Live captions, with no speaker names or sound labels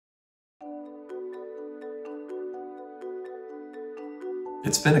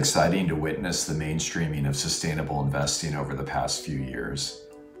It's been exciting to witness the mainstreaming of sustainable investing over the past few years.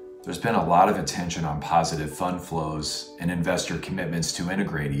 There's been a lot of attention on positive fund flows and investor commitments to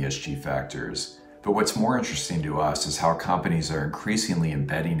integrate ESG factors. But what's more interesting to us is how companies are increasingly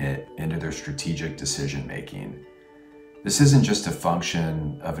embedding it into their strategic decision-making. This isn't just a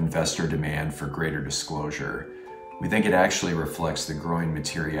function of investor demand for greater disclosure. We think it actually reflects the growing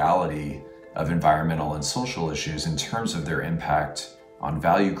materiality of environmental and social issues in terms of their impact on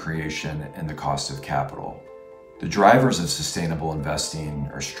value creation and the cost of capital. The drivers of sustainable investing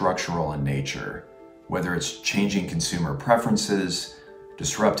are structural in nature, whether it's changing consumer preferences,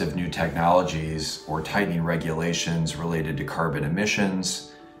 disruptive new technologies, or tightening regulations related to carbon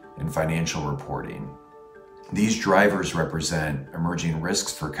emissions and financial reporting. These drivers represent emerging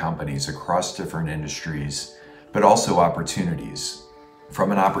risks for companies across different industries, but also opportunities.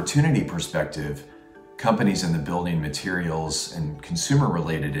 From an opportunity perspective, companies in the building materials and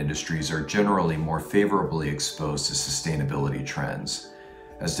consumer-related industries are generally more favorably exposed to sustainability trends,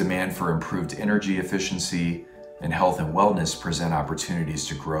 as demand for improved energy efficiency and health and wellness present opportunities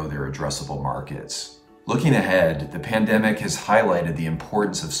to grow their addressable markets. Looking ahead, the pandemic has highlighted the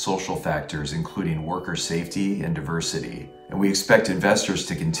importance of social factors, including worker safety and diversity, and we expect investors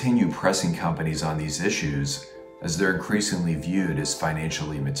to continue pressing companies on these issues as they're increasingly viewed as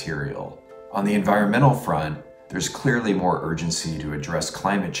financially material. On the environmental front, there's clearly more urgency to address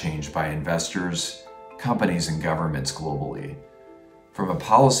climate change by investors, companies, and governments globally. From a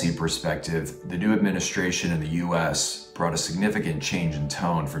policy perspective, the new administration in the US brought a significant change in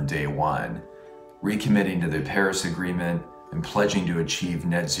tone from day one, recommitting to the Paris Agreement and pledging to achieve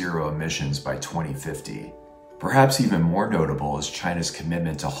net zero emissions by 2050. Perhaps even more notable is China's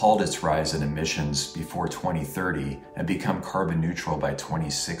commitment to halt its rise in emissions before 2030 and become carbon neutral by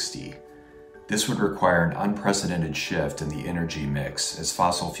 2060. This would require an unprecedented shift in the energy mix, as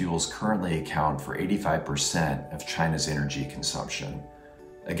fossil fuels currently account for 85% of China's energy consumption.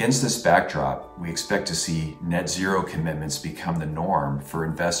 Against this backdrop, we expect to see net zero commitments become the norm for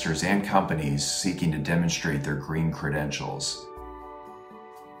investors and companies seeking to demonstrate their green credentials.